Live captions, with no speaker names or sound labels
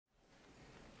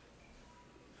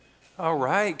All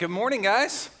right, good morning,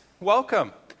 guys.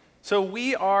 Welcome. So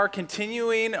we are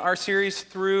continuing our series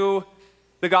through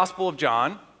the Gospel of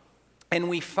John, and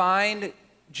we find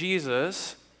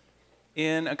Jesus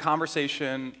in a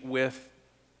conversation with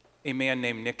a man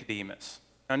named Nicodemus.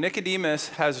 Now, Nicodemus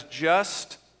has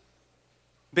just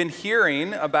been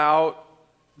hearing about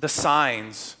the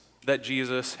signs that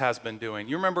Jesus has been doing.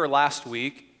 You remember last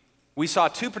week, we saw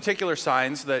two particular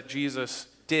signs that Jesus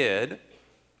did.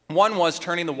 One was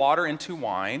turning the water into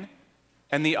wine,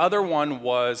 and the other one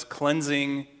was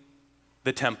cleansing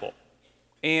the temple.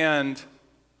 And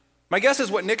my guess is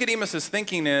what Nicodemus is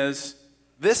thinking is,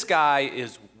 this guy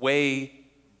is way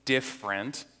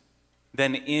different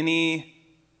than any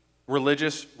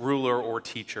religious ruler or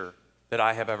teacher that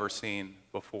I have ever seen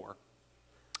before.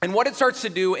 And what it starts to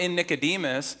do in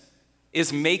Nicodemus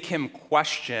is make him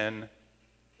question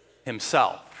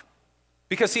himself.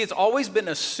 Because, see, it's always been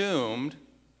assumed,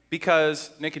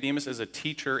 because Nicodemus is a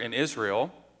teacher in Israel,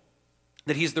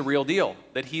 that he's the real deal,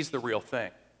 that he's the real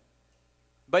thing.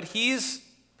 But he's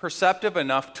perceptive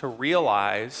enough to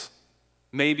realize,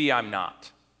 maybe I'm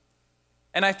not.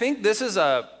 And I think this is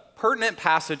a pertinent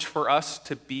passage for us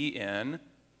to be in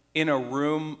a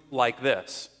room like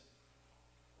this.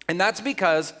 And that's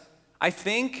because I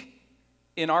think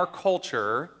in our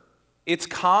culture, it's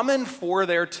common for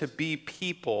there to be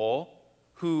people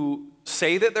who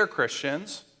say that they're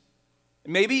Christians,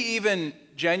 maybe even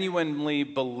genuinely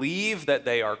believe that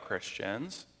they are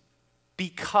Christians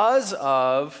because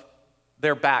of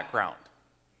their background.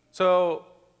 So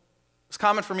it's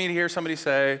common for me to hear somebody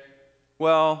say,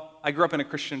 well, I grew up in a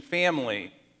Christian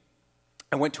family.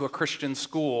 I went to a Christian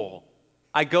school.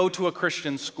 I go to a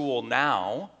Christian school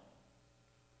now.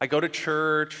 I go to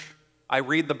church. I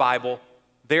read the Bible.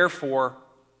 Therefore,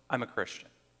 I'm a Christian.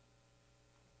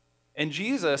 And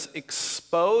Jesus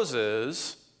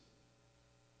exposes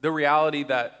the reality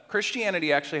that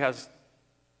Christianity actually has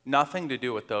nothing to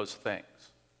do with those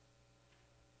things.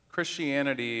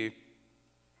 Christianity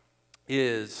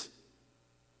is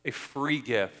a free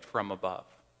gift from above,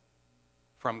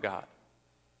 from God.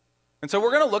 And so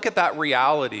we're going to look at that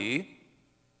reality,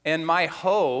 and my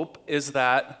hope is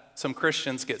that some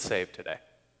Christians get saved today.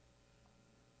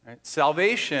 Right?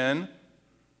 Salvation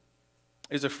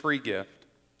is a free gift.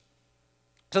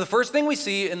 So the first thing we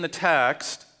see in the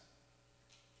text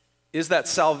is that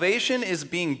salvation is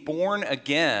being born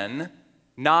again,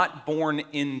 not born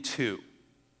into.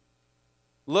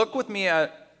 Look with me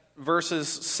at verses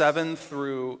 7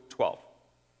 through 12.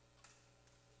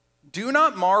 Do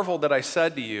not marvel that I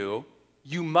said to you,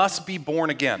 you must be born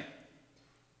again.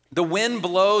 The wind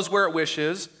blows where it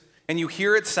wishes, and you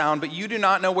hear its sound, but you do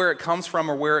not know where it comes from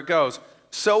or where it goes.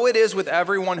 So it is with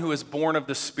everyone who is born of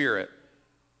the Spirit.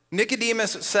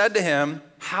 Nicodemus said to him,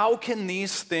 how can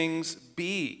these things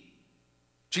be?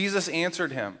 Jesus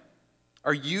answered him,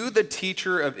 are you the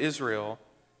teacher of Israel,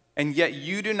 and yet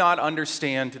you do not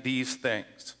understand these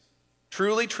things?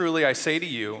 Truly, truly, I say to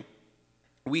you,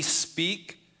 we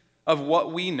speak of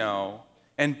what we know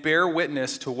and bear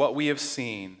witness to what we have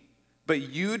seen, but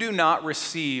you do not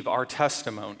receive our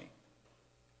testimony.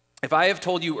 If I have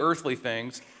told you earthly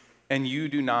things and you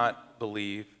do not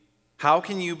believe, how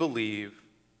can you believe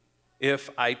if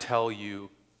I tell you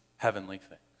heavenly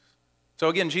things? So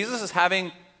again, Jesus is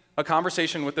having a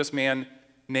conversation with this man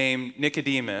named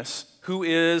Nicodemus, who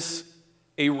is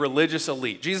a religious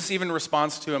elite. Jesus even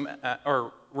responds to him,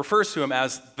 or refers to him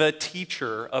as the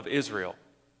teacher of Israel.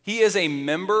 He is a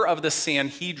member of the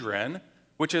Sanhedrin,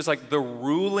 which is like the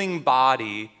ruling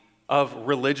body of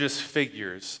religious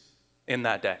figures in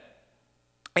that day.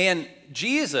 And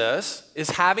Jesus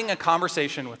is having a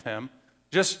conversation with him,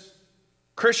 just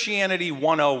Christianity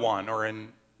 101, or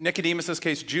in Nicodemus'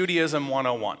 case, Judaism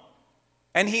 101.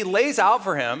 And he lays out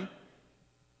for him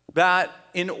that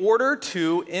in order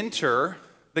to enter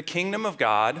the kingdom of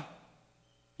God,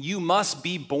 you must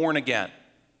be born again.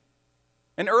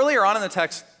 And earlier on in the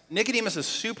text, Nicodemus is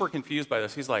super confused by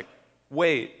this. He's like,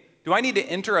 wait, do I need to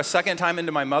enter a second time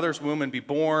into my mother's womb and be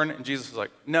born? And Jesus is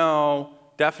like, no,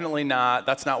 definitely not.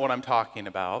 That's not what I'm talking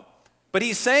about. But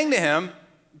he's saying to him,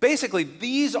 basically,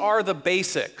 these are the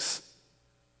basics.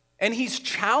 And he's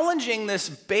challenging this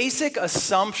basic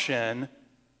assumption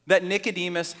that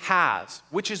Nicodemus has,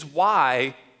 which is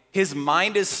why his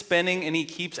mind is spinning and he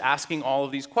keeps asking all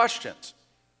of these questions.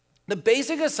 The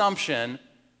basic assumption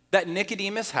that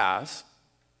Nicodemus has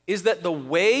is that the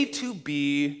way to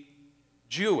be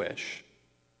Jewish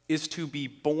is to be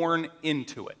born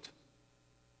into it.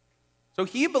 So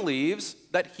he believes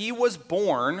that he was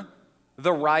born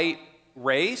the right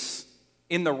race,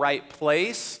 in the right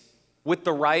place, with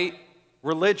the right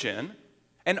religion,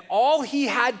 And all he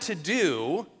had to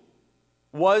do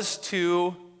was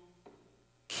to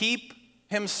keep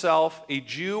himself a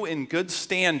Jew in good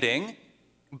standing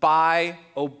by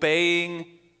obeying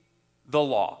the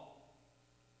law.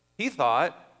 He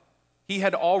thought he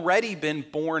had already been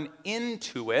born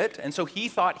into it, and so he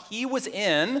thought he was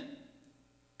in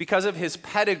because of his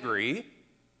pedigree,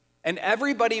 and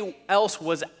everybody else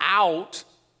was out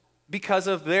because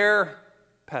of their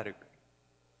pedigree.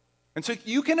 And so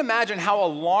you can imagine how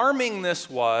alarming this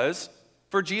was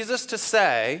for Jesus to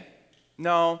say,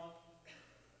 no,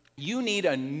 you need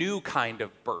a new kind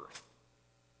of birth.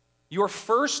 Your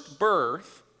first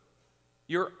birth,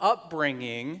 your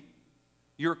upbringing,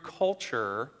 your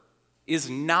culture is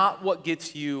not what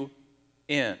gets you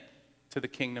in to the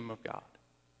kingdom of God.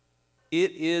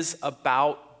 It is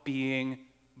about being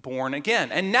born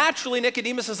again. And naturally,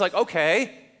 Nicodemus is like,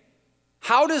 okay,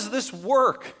 how does this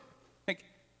work? Like,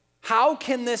 how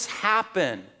can this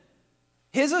happen?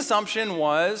 His assumption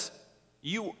was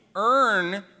you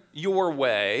earn your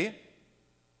way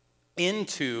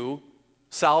into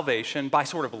salvation by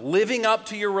sort of living up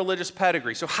to your religious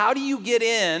pedigree. So how do you get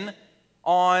in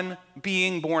on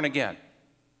being born again?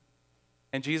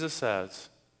 And Jesus says,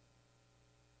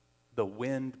 the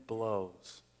wind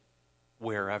blows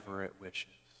wherever it wishes.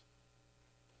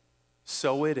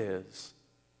 So it is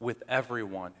with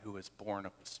everyone who is born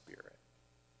of the Spirit.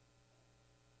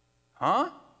 Huh?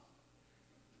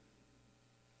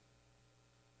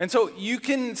 And so you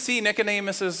can see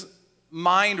Nicodemus's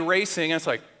mind racing, and it's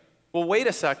like, well, wait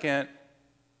a second.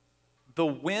 The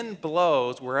wind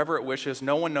blows wherever it wishes.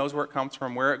 No one knows where it comes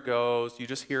from, where it goes. You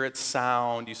just hear its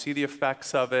sound. You see the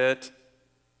effects of it.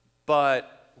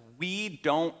 But we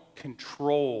don't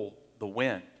control the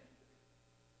wind.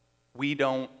 We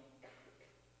don't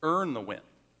earn the wind.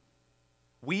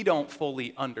 We don't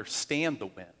fully understand the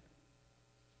wind.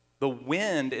 The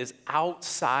wind is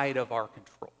outside of our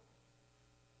control.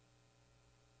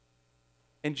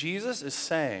 And Jesus is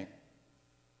saying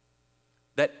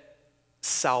that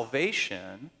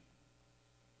salvation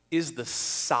is the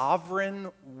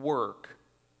sovereign work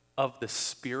of the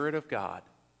Spirit of God,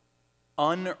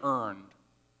 unearned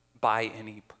by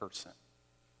any person. Have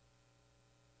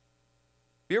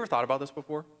you ever thought about this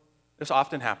before? This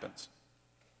often happens.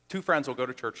 Two friends will go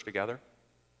to church together,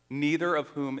 neither of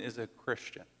whom is a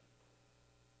Christian.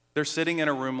 They're sitting in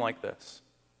a room like this.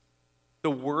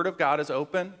 The Word of God is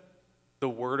open. The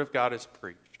Word of God is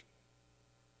preached.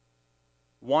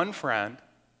 One friend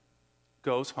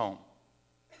goes home.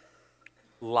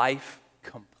 Life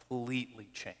completely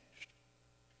changed.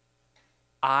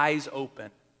 Eyes open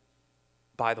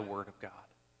by the Word of God.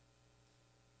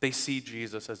 They see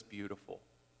Jesus as beautiful.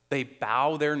 They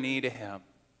bow their knee to Him.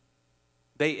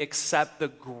 They accept the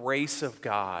grace of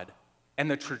God,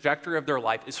 and the trajectory of their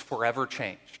life is forever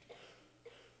changed.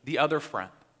 The other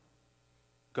friend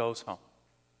goes home.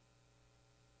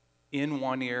 In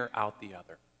one ear, out the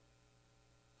other.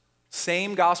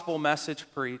 Same gospel message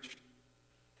preached.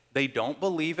 They don't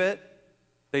believe it.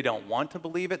 They don't want to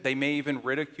believe it. They may even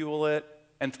ridicule it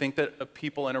and think that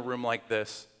people in a room like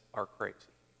this are crazy.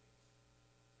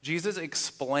 Jesus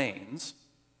explains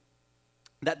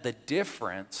that the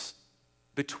difference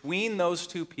between those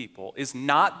two people is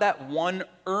not that one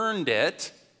earned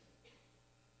it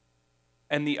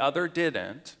and the other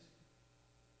didn't,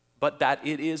 but that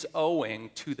it is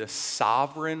owing to the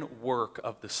sovereign work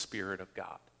of the Spirit of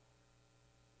God.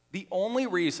 The only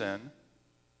reason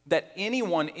that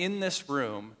anyone in this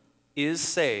room is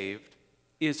saved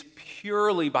is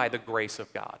purely by the grace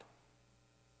of God.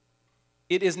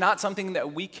 It is not something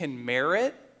that we can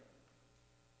merit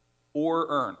or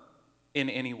earn in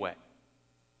any way.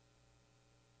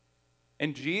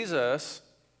 And Jesus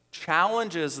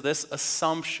challenges this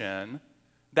assumption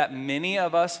that many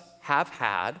of us have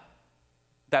had,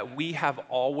 that we have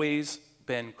always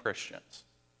been Christians.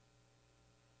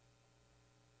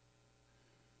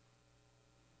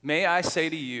 May I say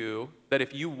to you that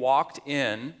if you walked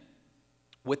in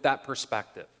with that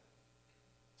perspective,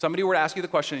 somebody were to ask you the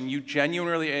question and you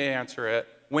genuinely answer it,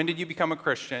 when did you become a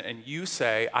Christian? And you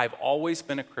say, I've always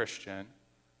been a Christian.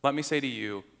 Let me say to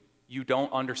you, you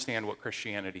don't understand what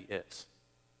Christianity is.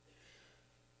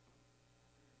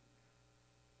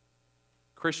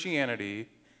 Christianity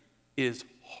is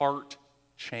heart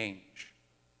change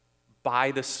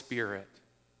by the Spirit,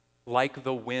 like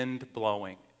the wind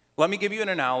blowing. Let me give you an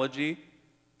analogy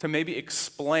to maybe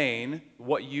explain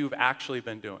what you've actually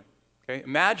been doing. Okay?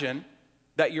 Imagine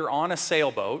that you're on a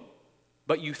sailboat,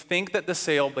 but you think that the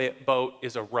sailboat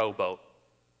is a rowboat.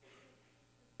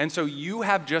 And so you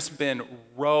have just been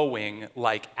rowing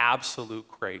like absolute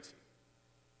crazy.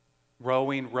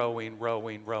 rowing, rowing,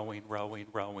 rowing, rowing, rowing,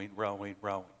 rowing, rowing,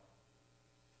 rowing.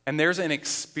 And there's an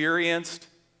experienced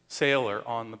sailor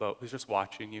on the boat who's just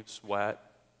watching you sweat,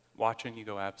 watching you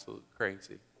go absolutely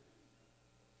crazy.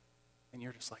 And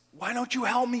you're just like, why don't you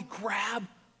help me grab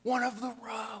one of the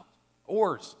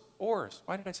oars? Oars.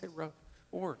 Why did I say row?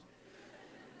 Oars.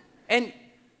 And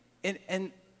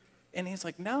he's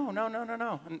like, no.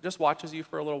 And just watches you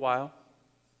for a little while.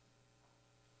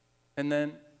 And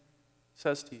then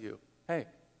says to you, hey,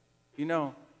 you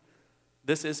know,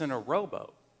 this isn't a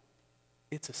rowboat.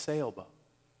 It's a sailboat.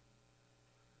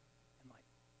 And like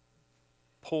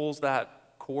pulls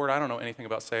that cord. I don't know anything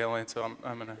about sailing, so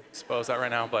I'm going to expose that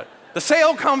right now. But the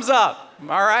sail comes up, all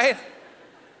right?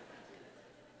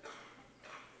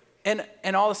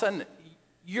 And all of a sudden,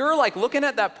 you're like looking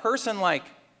at that person like,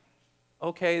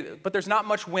 okay, but there's not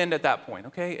much wind at that point,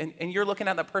 okay? And you're looking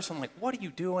at that person like, what are you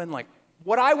doing? Like,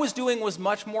 what I was doing was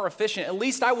much more efficient. At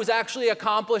least I was actually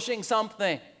accomplishing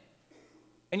something.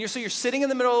 And so you're sitting in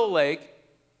the middle of the lake,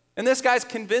 and this guy's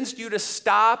convinced you to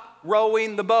stop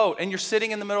rowing the boat, and you're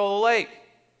sitting in the middle of the lake.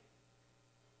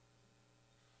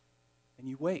 And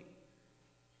you wait.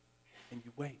 And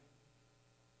you wait.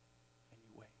 And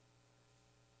you wait.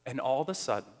 And all of a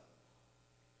sudden,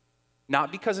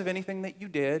 not because of anything that you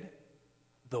did,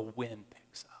 the wind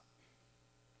picks up.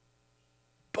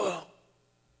 Boom.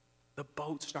 The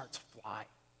boat starts flying.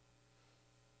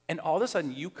 And all of a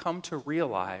sudden, you come to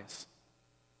realize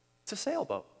it's a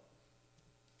sailboat.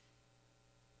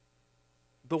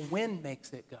 The wind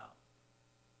makes it go.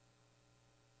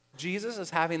 Jesus is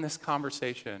having this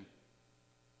conversation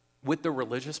with the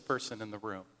religious person in the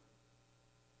room.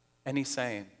 And he's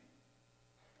saying,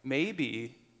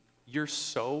 maybe you're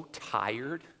so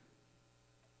tired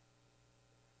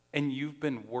and you've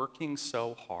been working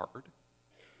so hard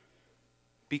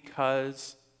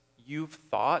because you've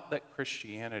thought that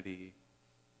Christianity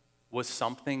was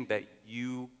something that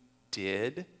you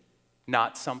did,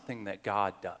 not something that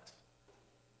God does.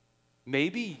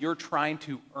 Maybe you're trying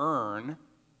to earn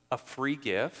a free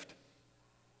gift,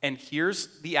 and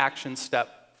here's the action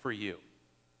step for you.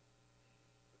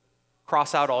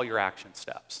 Cross out all your action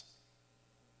steps.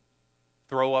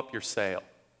 Throw up your sail.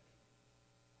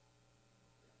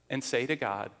 And say to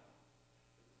God,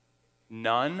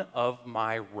 none of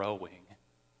my rowing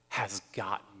has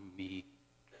gotten me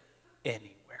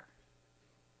anywhere.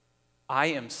 I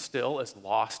am still as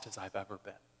lost as I've ever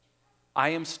been. I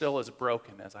am still as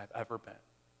broken as I've ever been.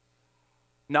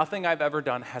 Nothing I've ever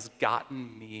done has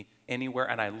gotten me anywhere.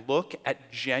 And I look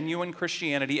at genuine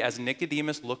Christianity as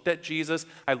Nicodemus looked at Jesus.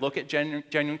 I look at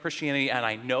genuine Christianity, and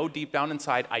I know deep down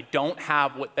inside I don't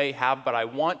have what they have, but I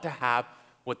want to have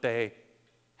what they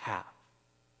have.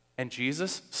 And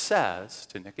Jesus says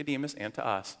to Nicodemus and to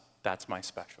us, that's my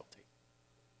specialty.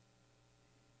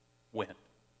 Wind.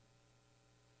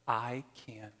 I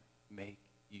can make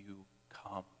you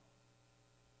come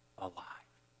alive.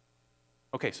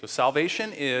 Okay, so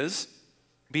salvation is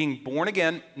being born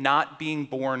again, not being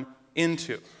born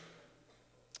into.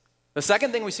 The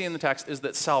second thing we see in the text is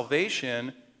that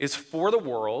salvation is for the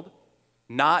world,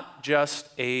 not just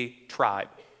a tribe.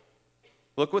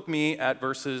 Look with me at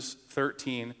verses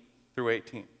 13 through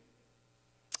 18.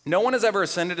 No one has ever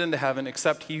ascended into heaven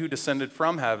except he who descended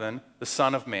from heaven, the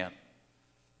Son of Man.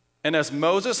 And as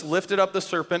Moses lifted up the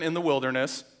serpent in the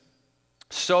wilderness,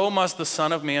 so must the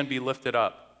Son of Man be lifted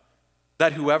up,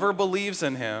 that whoever believes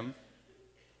in him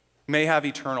may have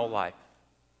eternal life.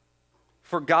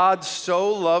 For God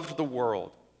so loved the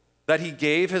world that he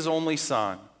gave his only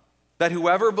Son, that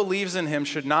whoever believes in him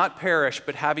should not perish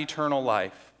but have eternal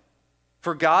life.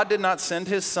 For God did not send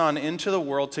his Son into the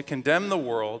world to condemn the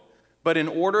world, but in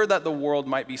order that the world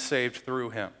might be saved through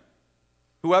him.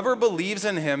 Whoever believes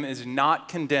in him is not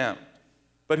condemned,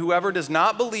 but whoever does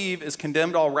not believe is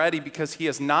condemned already because he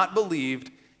has not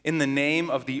believed in the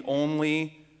name of the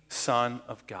only Son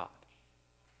of God.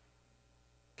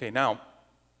 Okay, now,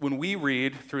 when we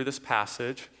read through this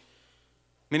passage,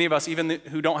 many of us, even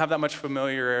who don't have that much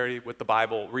familiarity with the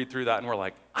Bible, read through that and we're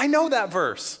like, I know that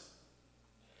verse.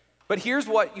 But here's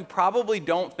what you probably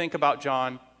don't think about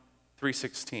John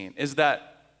 3:16, is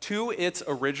that to its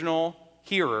original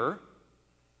hearer,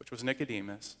 which was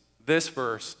Nicodemus, this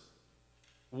verse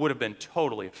would have been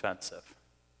totally offensive.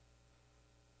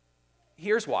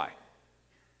 Here's why.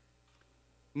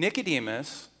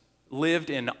 Nicodemus lived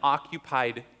in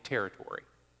occupied territory.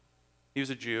 He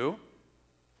was a Jew.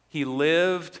 He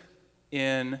lived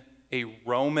in a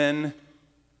Roman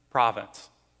province.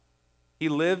 He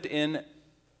lived in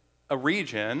a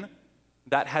region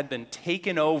that had been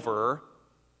taken over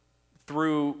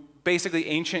through basically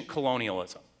ancient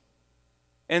colonialism.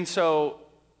 And so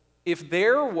if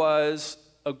there was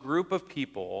a group of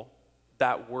people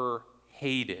that were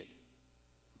hated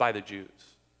by the Jews,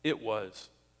 it was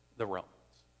the Romans.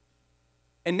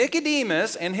 And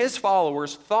Nicodemus and his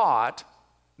followers thought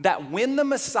that when the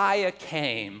Messiah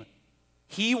came,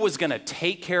 he was going to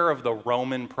take care of the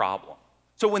Roman problem.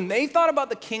 So when they thought about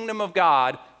the kingdom of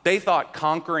God, they thought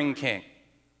conquering king.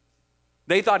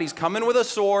 They thought he's coming with a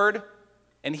sword,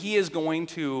 and he is going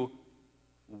to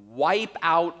wipe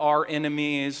out our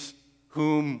enemies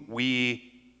whom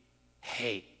we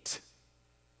hate.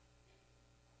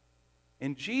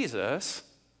 And Jesus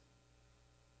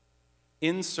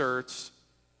inserts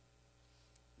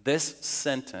this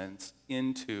sentence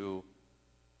into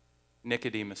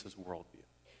Nicodemus' worldview.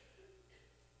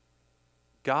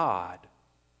 God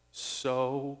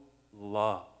so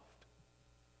loved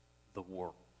the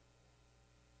world.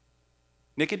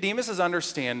 Nicodemus'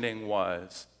 understanding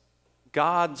was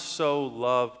God so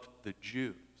loved the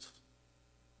Jews.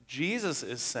 Jesus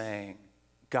is saying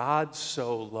God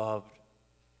so loved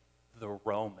the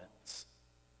Romans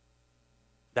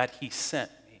that he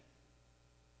sent me,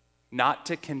 not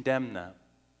to condemn them,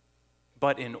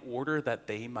 but in order that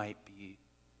they might be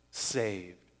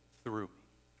saved through me.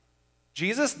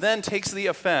 Jesus then takes the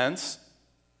offense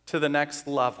to the next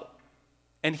level,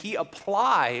 and he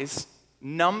applies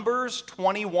Numbers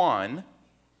 21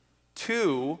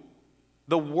 to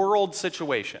the world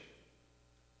situation.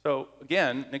 So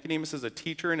again, Nicodemus is a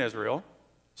teacher in Israel.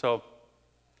 So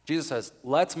Jesus says,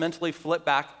 let's mentally flip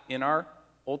back in our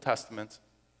Old Testaments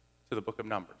to the book of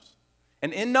Numbers.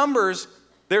 And in Numbers,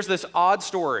 there's this odd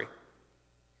story.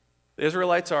 The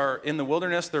Israelites are in the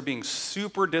wilderness. They're being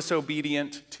super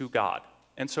disobedient to God.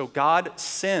 And so God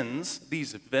sends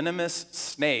these venomous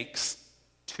snakes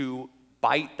to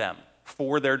bite them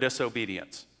for their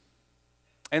disobedience.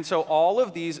 And so all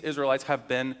of these Israelites have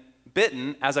been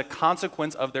bitten as a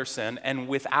consequence of their sin, and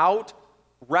without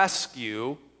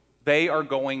rescue, they are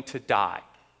going to die.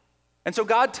 And so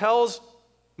God tells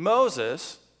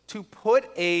Moses to put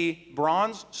a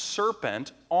bronze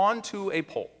serpent onto a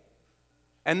pole.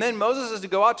 And then Moses is to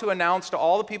go out to announce to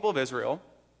all the people of Israel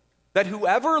that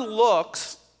whoever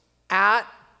looks at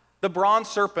the bronze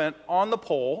serpent on the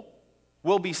pole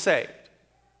will be saved.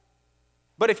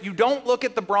 But if you don't look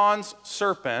at the bronze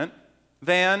serpent,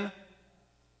 then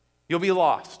you'll be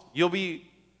lost. You'll be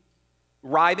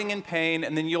writhing in pain,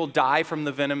 and then you'll die from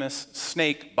the venomous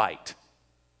snake bite.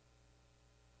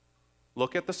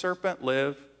 Look at the serpent,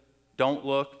 live. Don't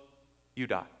look, you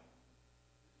die.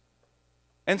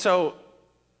 And so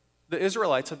the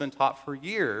Israelites have been taught for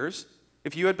years,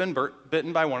 if you had been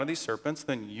bitten by one of these serpents,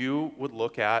 then you would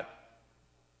look at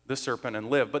the serpent and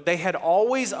live. But they had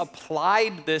always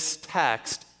applied this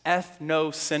text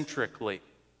ethnocentrically.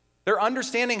 Their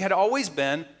understanding had always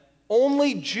been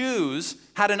only Jews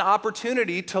had an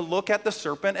opportunity to look at the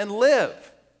serpent and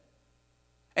live.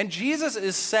 And Jesus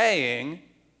is saying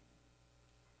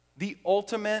the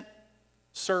ultimate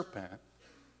serpent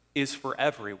is for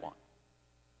everyone.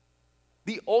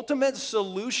 The ultimate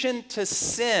solution to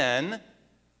sin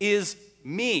is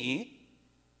me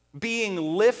being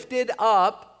lifted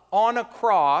up on a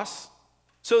cross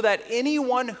so that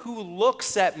anyone who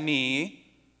looks at me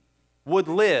would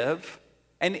live,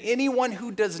 and anyone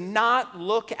who does not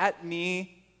look at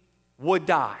me would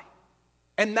die.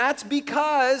 And that's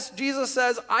because Jesus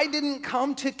says, I didn't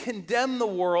come to condemn the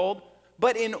world,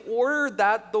 but in order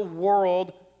that the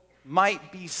world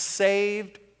might be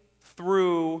saved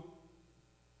through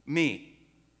me.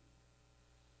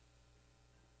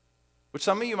 Which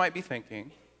some of you might be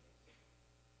thinking,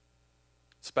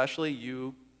 especially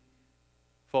you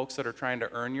folks that are trying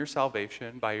to earn your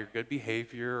salvation by your good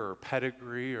behavior or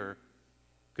pedigree or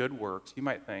good works, you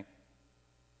might think,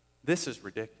 this is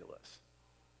ridiculous.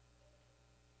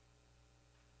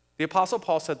 The Apostle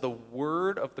Paul said the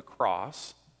word of the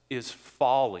cross is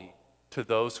folly to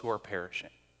those who are perishing.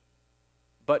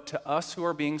 But to us who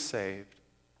are being saved,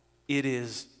 it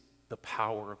is the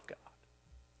power of God.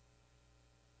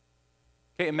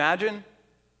 Okay, imagine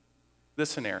this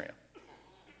scenario.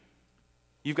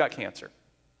 You've got cancer.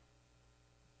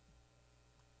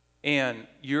 And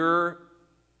you're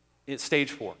at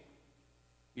stage 4.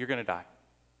 You're going to die.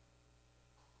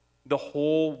 The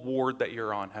whole ward that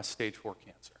you're on has stage 4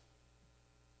 cancer.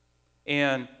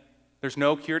 And there's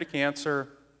no cure to cancer.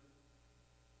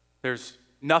 There's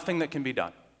nothing that can be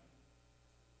done.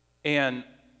 And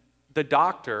the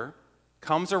doctor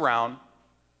comes around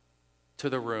to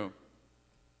the room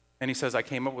and he says, I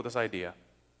came up with this idea.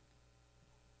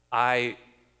 I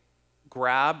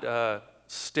grabbed a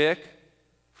stick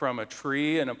from a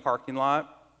tree in a parking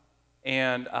lot,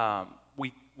 and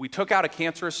we we took out a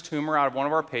cancerous tumor out of one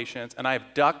of our patients, and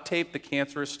I've duct taped the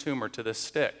cancerous tumor to this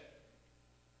stick.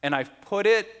 And I've put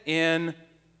it in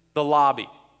the lobby.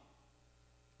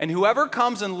 And whoever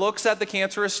comes and looks at the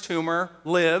cancerous tumor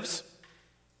lives.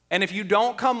 And if you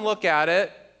don't come look at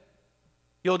it,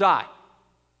 you'll die.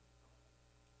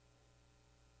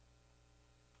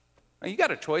 Now, you got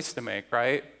a choice to make,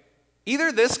 right?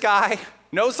 Either this guy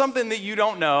knows something that you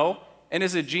don't know and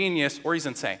is a genius, or he's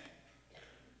insane.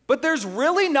 But there's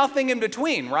really nothing in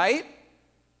between, right?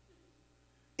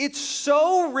 It's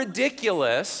so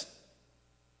ridiculous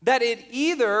that it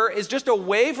either is just a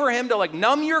way for him to like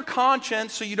numb your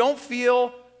conscience so you don't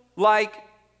feel like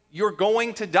you're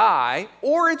going to die,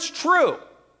 or it's true.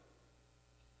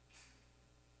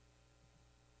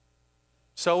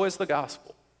 So is the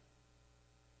gospel.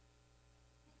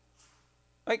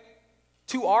 Like,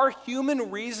 to our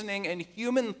human reasoning and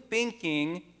human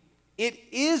thinking, it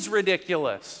is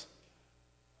ridiculous.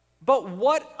 But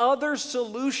what other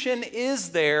solution is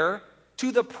there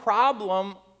to the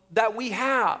problem that we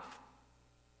have?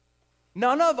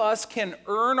 None of us can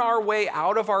earn our way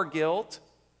out of our guilt.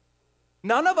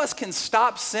 None of us can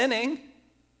stop sinning.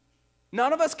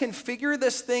 None of us can figure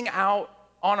this thing out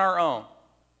on our own.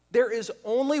 There is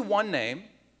only one name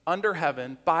under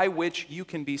heaven by which you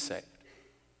can be saved,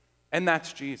 and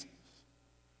that's Jesus.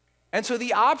 And so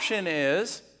the option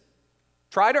is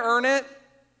try to earn it,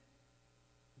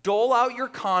 dole out your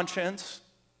conscience,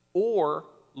 or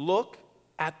look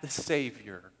at the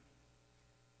Savior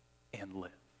and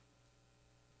live.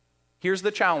 Here's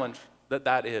the challenge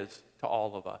that is to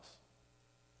all of us.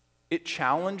 It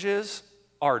challenges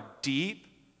our deep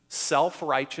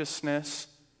self-righteousness,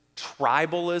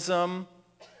 tribalism,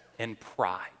 and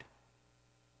pride.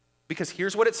 Because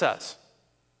here's what it says.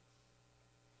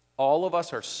 All of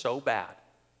us are so bad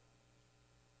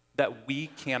that we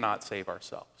cannot save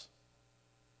ourselves.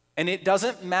 And it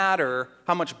doesn't matter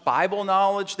how much Bible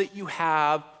knowledge that you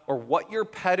have, or what your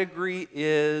pedigree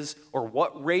is, or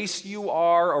what race you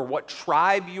are, or what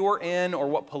tribe you're in, or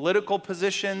what political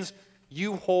positions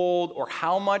you hold, or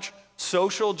how much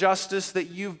social justice that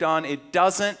you've done. It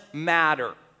doesn't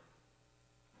matter.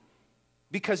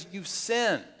 Because you've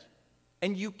sinned,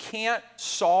 and you can't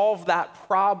solve that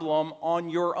problem on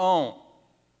your own.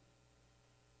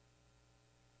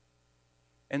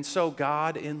 And so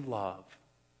God, in love,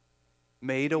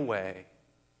 made a way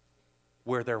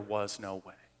where there was no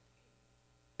way.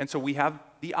 And so we have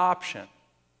the option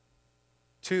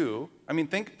to,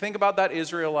 think about that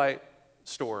Israelite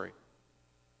story.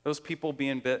 Those people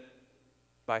being bit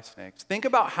by snakes. Think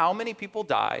about how many people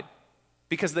died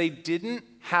because they didn't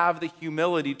have the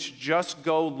humility to just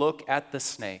go look at the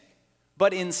snake.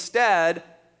 But instead,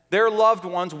 their loved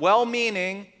ones,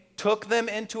 well-meaning, took them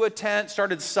into a tent,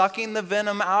 started sucking the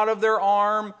venom out of their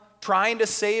arm, trying to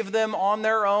save them on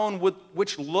their own,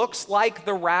 which looks like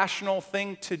the rational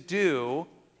thing to do,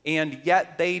 and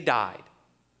yet they died.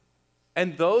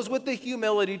 And those with the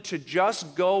humility to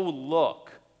just go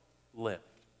look, lived.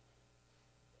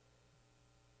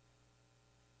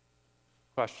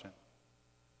 Question.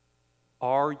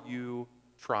 Are you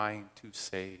trying to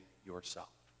save yourself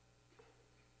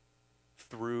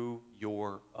through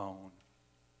your own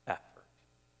effort?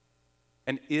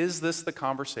 And is this the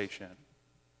conversation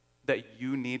that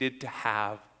you needed to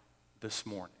have this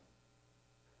morning?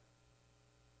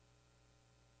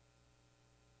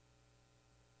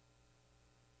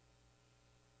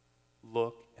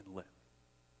 Look and live.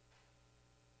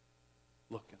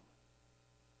 Look and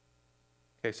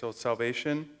live. Okay, so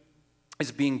salvation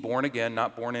is being born again,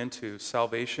 not born into.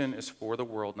 Salvation is for the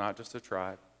world, not just a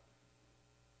tribe.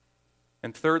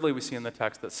 And thirdly, we see in the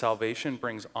text that salvation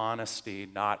brings honesty,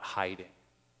 not hiding.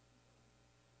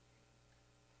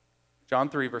 John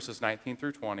 3, verses 19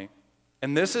 through 20.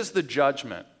 And this is the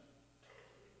judgment.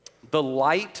 The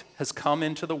light has come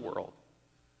into the world,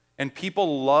 and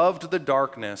people loved the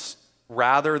darkness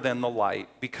rather than the light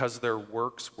because their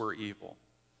works were evil.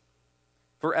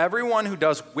 For everyone who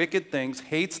does wicked things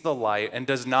hates the light and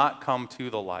does not come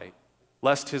to the light,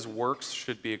 lest his works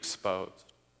should be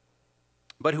exposed.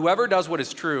 But whoever does what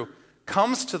is true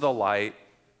comes to the light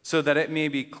so that it may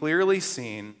be clearly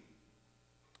seen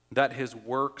that his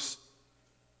works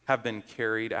have been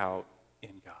carried out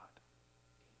in God.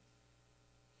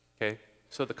 Okay,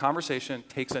 so the conversation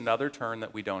takes another turn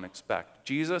that we don't expect.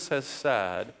 Jesus has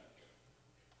said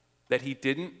that he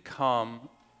didn't come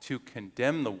to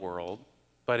condemn the world,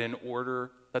 but in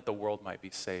order that the world might be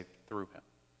saved through him.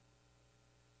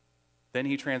 Then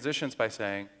he transitions by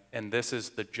saying, and this is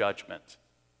the judgment.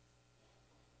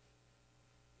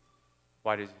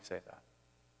 Why does he say that?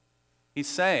 He's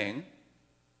saying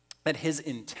that his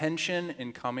intention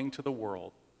in coming to the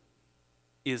world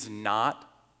is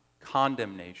not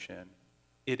condemnation,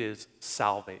 it is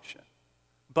salvation.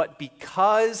 But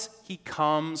because he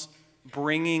comes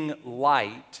bringing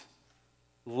light,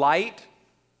 light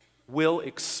will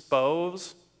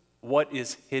expose what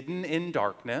is hidden in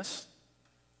darkness,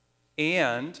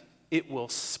 and it will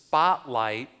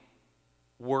spotlight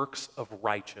works of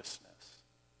righteousness.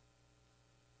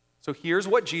 So here's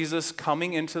what Jesus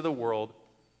coming into the world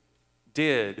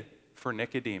did for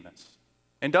Nicodemus,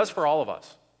 and does for all of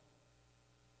us.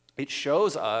 It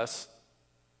shows us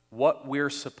what we're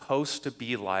supposed to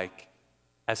be like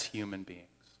as human beings.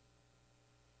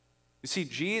 You see,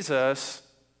 Jesus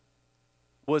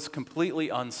was completely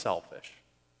unselfish.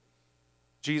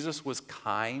 Jesus was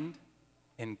kind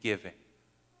and giving.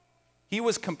 He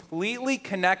was completely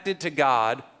connected to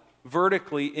God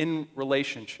vertically in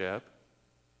relationship,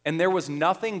 and there was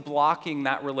nothing blocking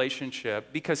that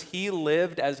relationship because he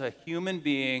lived as a human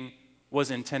being was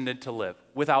intended to live,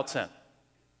 without sin.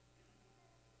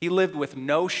 He lived with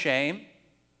no shame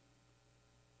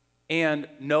and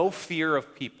no fear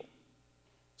of people.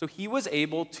 So he was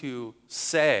able to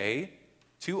say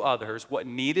to others what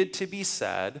needed to be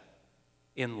said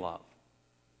in love,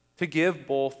 to give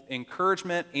both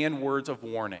encouragement and words of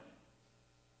warning.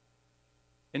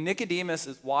 And Nicodemus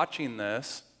is watching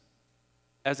this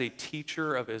as a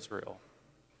teacher of Israel,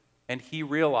 and he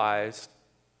realized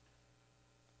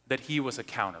that he was a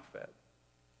counterfeit.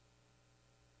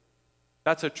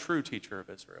 That's a true teacher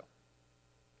of Israel.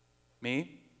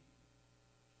 Me?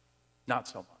 Not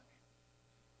so much.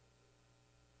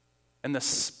 And the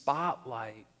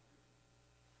spotlight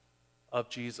of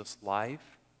Jesus'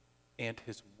 life and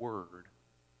his word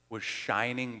was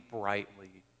shining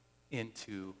brightly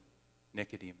into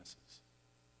Nicodemus'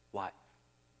 life.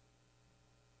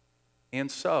 And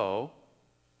so,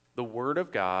 the word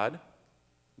of God,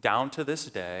 down to this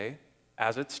day,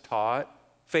 as it's taught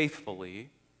faithfully,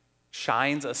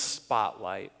 shines a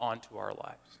spotlight onto our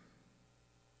lives.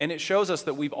 And it shows us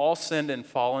that we've all sinned and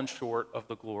fallen short of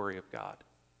the glory of God.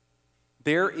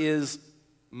 There is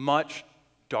much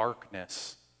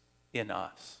darkness in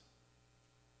us.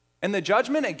 And the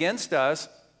judgment against us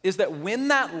is that when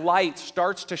that light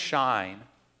starts to shine,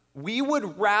 we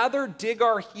would rather dig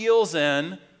our heels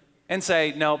in and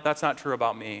say, no, that's not true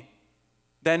about me,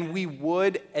 than we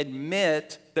would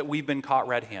admit that we've been caught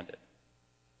red-handed.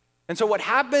 And so what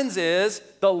happens is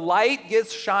the light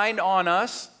gets shined on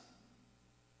us,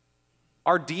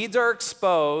 our deeds are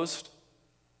exposed,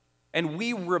 and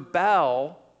we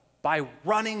rebel by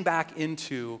running back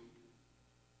into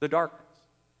the darkness.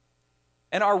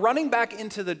 And our running back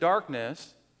into the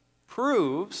darkness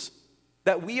proves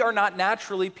that we are not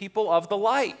naturally people of the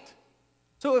light.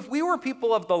 So if we were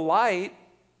people of the light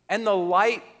and the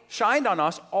light shined on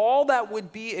us, all that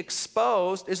would be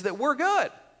exposed is that we're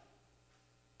good.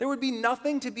 There would be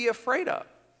nothing to be afraid of.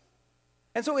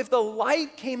 And so if the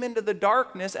light came into the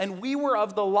darkness and we were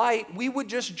of the light, we would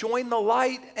just join the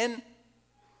light and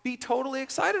be totally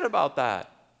excited about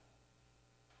that.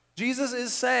 Jesus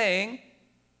is saying,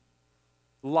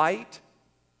 light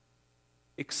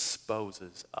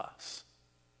exposes us.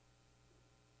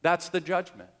 That's the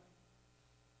judgment.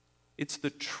 It's the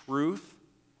truth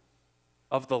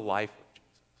of the life of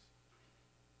Jesus.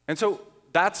 And so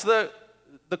that's the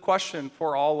question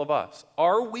for all of us.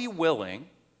 Are we willing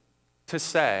to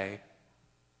say,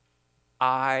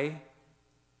 I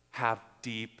have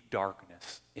deep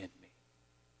darkness in me?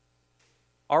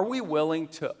 Are we willing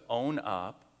to own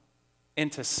up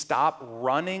and to stop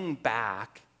running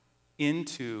back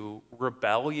into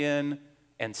rebellion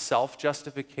and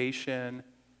self-justification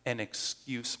and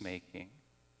excuse-making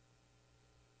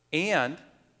and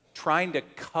trying to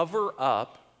cover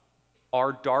up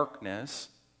our darkness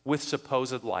with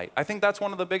supposed light? I think that's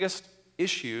one of the biggest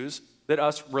issues that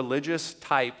us religious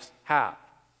types have.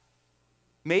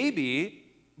 Maybe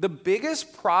the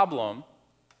biggest problem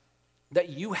that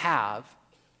you have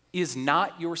is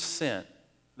not your sin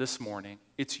this morning,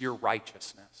 it's your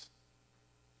righteousness.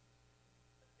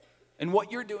 And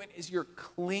what you're doing is you're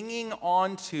clinging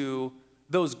on to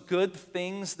those good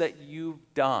things that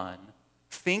you've done,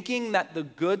 thinking that the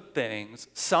good things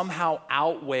somehow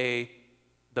outweigh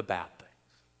the bad things.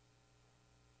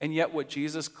 And yet what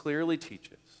Jesus clearly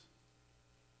teaches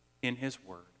in his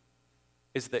word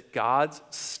is that God's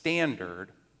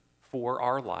standard for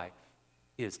our life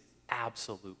is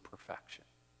absolute perfection.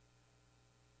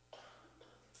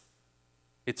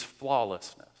 It's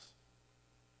flawlessness.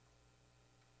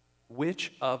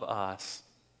 Which of us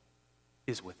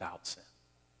is without sin?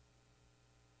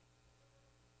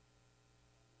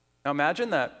 Now imagine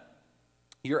that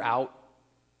you're out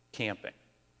camping.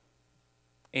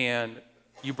 And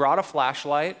you brought a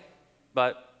flashlight,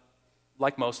 but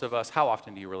like most of us, how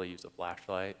often do you really use a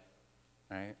flashlight,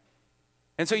 right?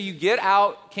 And so you get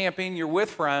out camping, you're with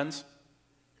friends,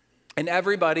 and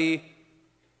everybody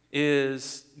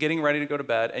is getting ready to go to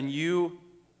bed, and you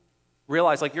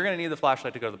realize like you're going to need the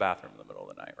flashlight to go to the bathroom in the middle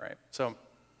of the night, right? So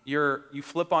you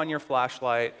flip on your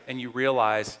flashlight and you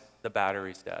realize the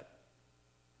battery's dead.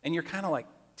 And you're kind of like,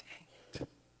 dang it,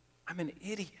 I'm an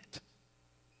idiot.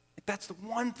 That's the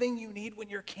one thing you need when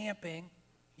you're camping.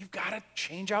 You've got to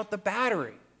change out the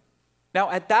battery.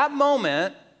 Now, at that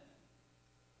moment,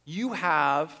 you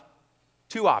have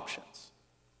two options.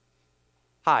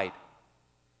 Hide.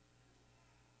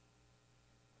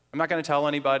 I'm not going to tell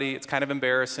anybody. It's kind of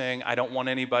embarrassing. I don't want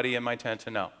anybody in my tent to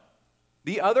know.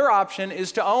 The other option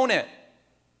is to own it.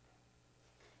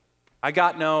 I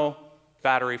got no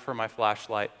battery for my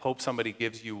flashlight. Hope somebody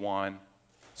gives you one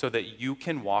so that you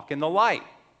can walk in the light.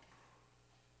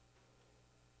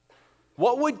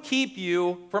 What would keep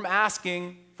you from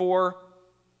asking for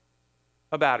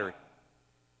a battery?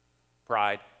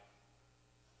 Pride.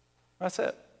 That's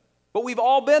it. But we've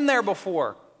all been there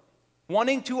before,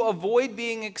 wanting to avoid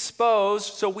being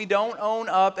exposed so we don't own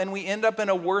up and we end up in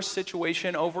a worse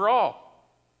situation overall.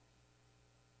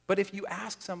 But if you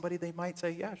ask somebody, they might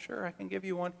say, yeah, sure, I can give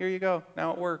you one. Here you go.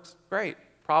 Now it works. Great.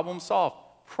 Problem solved.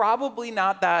 Probably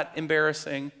not that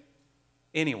embarrassing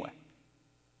anyway.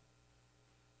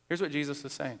 Here's what Jesus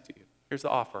is saying to you. Here's the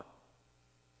offer.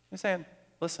 He's saying,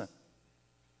 listen,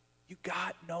 you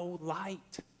got no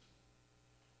light.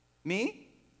 Me?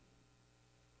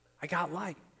 I got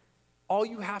light. All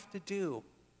you have to do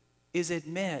is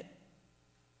admit,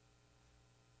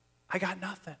 I got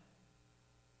nothing.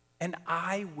 And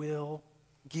I will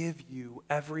give you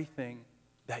everything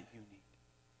that you need.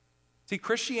 See,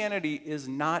 Christianity is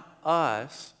not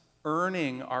us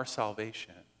earning our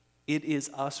salvation. It is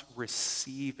us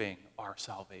receiving our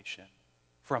salvation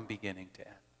from beginning to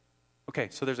end. Okay,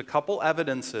 so there's a couple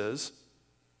evidences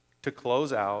to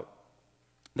close out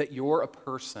that you're a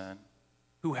person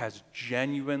who has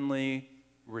genuinely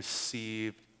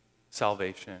received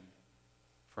salvation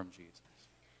from Jesus.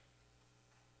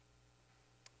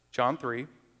 John 3,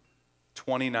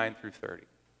 29 through 30.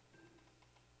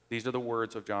 These are the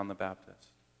words of John the Baptist.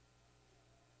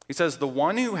 He says, "The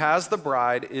one who has the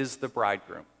bride is the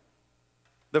bridegroom.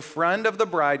 The friend of the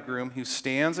bridegroom who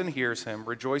stands and hears him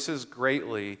rejoices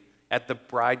greatly at the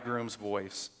bridegroom's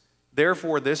voice.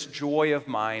 Therefore, this joy of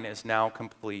mine is now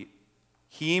complete.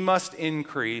 He must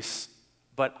increase,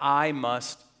 but I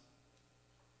must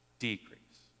decrease."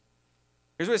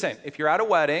 Here's what he's saying. If you're at a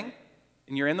wedding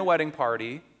and you're in the wedding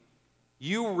party,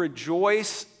 you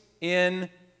rejoice in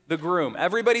the groom.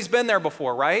 Everybody's been there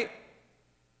before, right?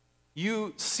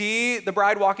 You see the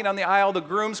bride walking down the aisle, the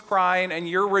groom's crying, and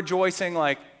you're rejoicing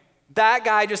like, that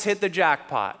guy just hit the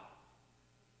jackpot.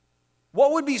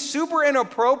 What would be super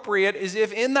inappropriate is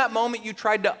if in that moment you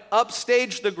tried to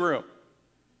upstage the groom.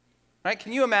 Right?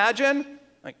 Can you imagine?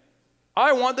 Like,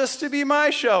 I want this to be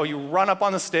my show. You run up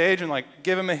on the stage and like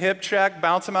give him a hip check,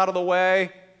 bounce him out of the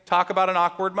way, talk about an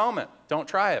awkward moment. Don't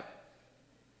try it.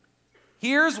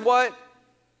 Here's what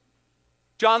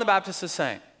John the Baptist is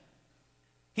saying.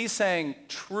 He's saying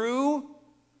true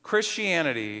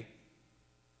Christianity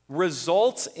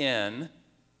results in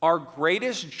our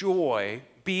greatest joy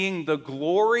being the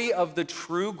glory of the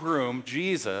true groom,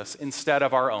 Jesus, instead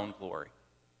of our own glory.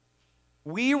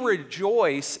 We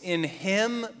rejoice in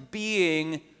him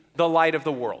being the light of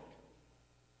the world.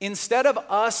 Instead of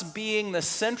us being the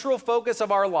central focus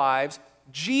of our lives,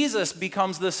 Jesus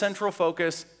becomes the central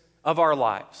focus of our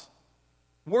lives.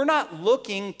 We're not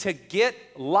looking to get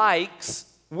likes.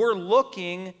 We're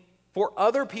looking for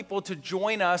other people to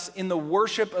join us in the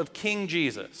worship of King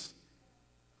Jesus.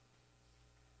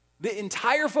 The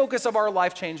entire focus of our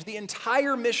life change, the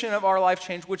entire mission of our life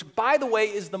change, which, by the way,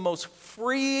 is the most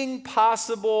freeing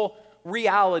possible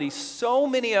reality. So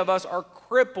many of us are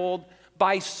crippled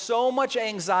by so much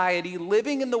anxiety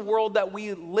living in the world that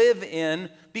we live in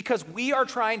because we are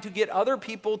trying to get other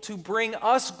people to bring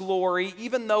us glory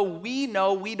even though we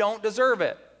know we don't deserve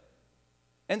it.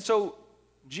 And so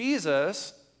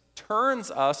Jesus turns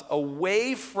us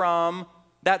away from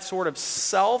that sort of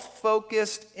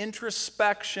self-focused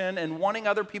introspection and wanting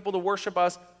other people to worship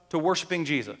us to worshiping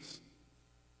Jesus.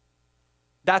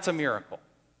 That's a miracle.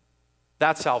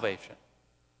 That's salvation.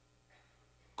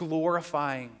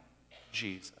 Glorifying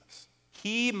Jesus.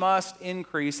 He must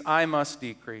increase, I must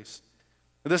decrease.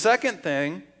 The second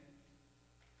thing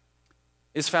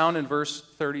is found in verse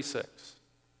 36.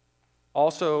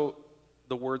 Also,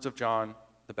 the words of John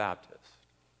the Baptist.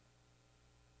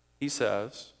 He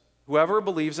says, Whoever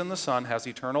believes in the Son has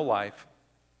eternal life.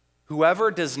 Whoever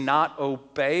does not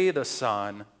obey the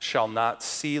Son shall not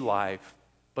see life,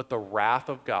 but the wrath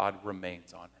of God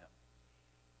remains on him.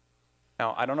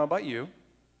 Now, I don't know about you,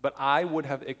 but I would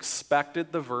have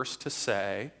expected the verse to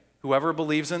say, whoever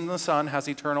believes in the Son has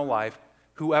eternal life.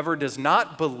 Whoever does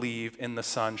not believe in the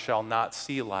Son shall not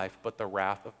see life, but the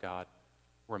wrath of God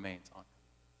remains on him.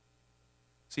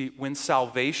 See, when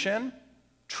salvation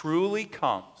truly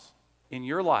comes in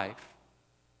your life,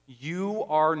 you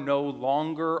are no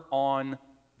longer on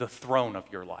the throne of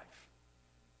your life.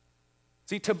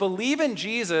 See, to believe in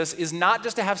Jesus is not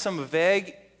just to have some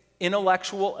vague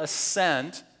intellectual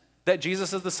assent that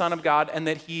Jesus is the Son of God and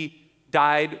that he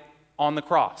died on the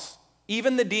cross.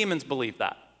 Even the demons believe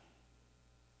that.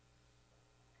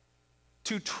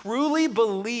 To truly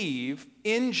believe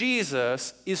in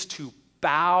Jesus is to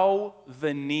bow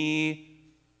the knee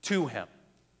to him.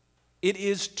 It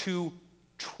is to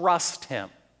trust him.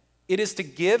 It is to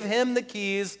give him the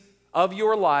keys of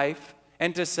your life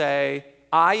and to say,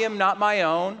 I am not my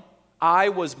own. I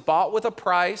was bought with a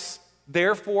price.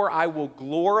 Therefore, I will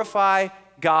glorify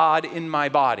God in my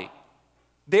body.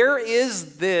 There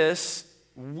is this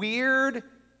weird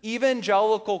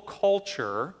evangelical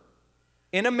culture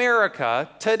in America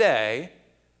today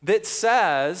that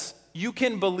says you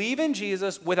can believe in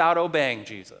Jesus without obeying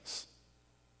Jesus.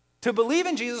 To believe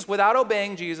in Jesus without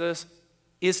obeying Jesus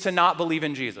is to not believe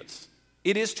in Jesus.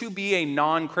 It is to be a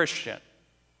non-Christian.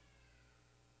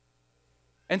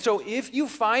 And so if you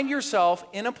find yourself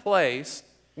in a place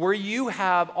where you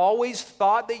have always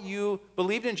thought that you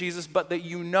believed in Jesus, but that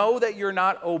you know that you're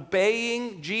not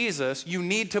obeying Jesus, you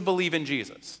need to believe in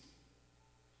Jesus.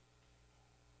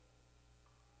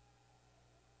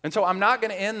 And so I'm not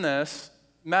going to end this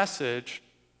message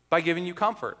by giving you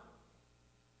comfort.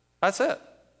 That's it.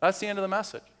 That's the end of the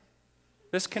message.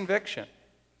 This conviction.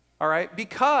 All right?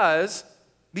 Because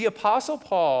the Apostle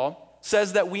Paul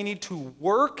says that we need to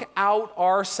work out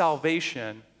our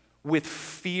salvation with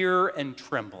fear and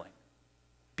trembling.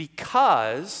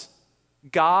 Because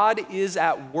God is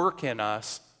at work in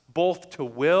us both to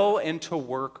will and to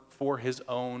work for his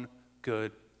own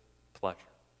good pleasure.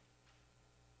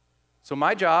 So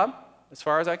my job, as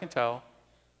far as I can tell,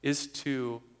 is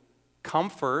to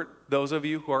comfort those of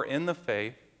you who are in the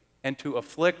faith and to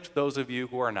afflict those of you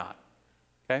who are not.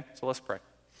 Okay? So let's pray.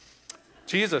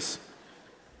 Jesus,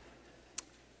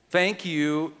 thank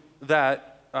you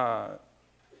that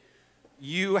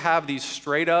you have these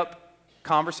straight up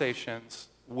conversations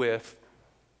with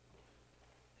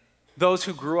those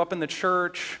who grew up in the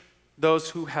church,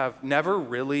 those who have never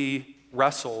really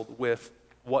wrestled with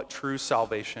what true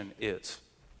salvation is.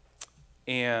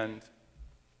 And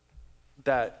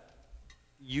that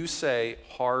you say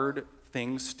hard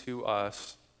things to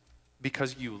us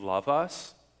because you love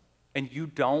us and you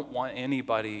don't want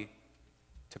anybody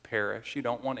to perish. You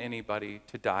don't want anybody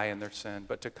to die in their sin,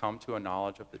 but to come to a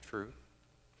knowledge of the truth.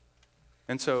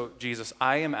 And so, Jesus,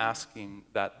 I am asking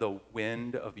that the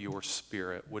wind of your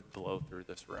Spirit would blow through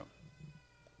this room,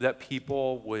 that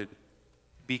people would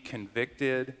be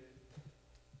convicted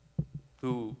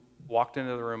who walked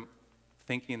into the room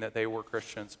thinking that they were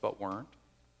Christians but weren't,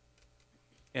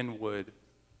 and would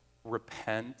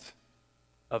repent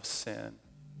of sin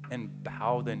and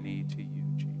bow the knee to you,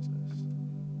 Jesus,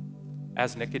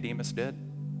 as Nicodemus did.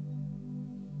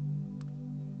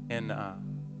 And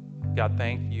God,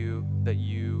 thank you that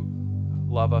you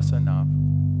love us enough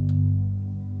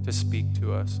to speak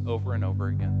to us over and over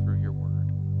again through your word.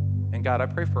 And God, I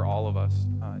pray for all of us,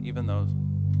 even those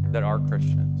that are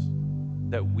Christians,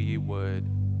 that we would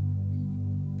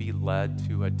be led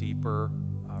to a deeper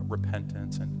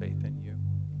repentance and faith in you,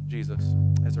 Jesus,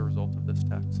 as a result of this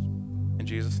text. In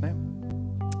Jesus' name.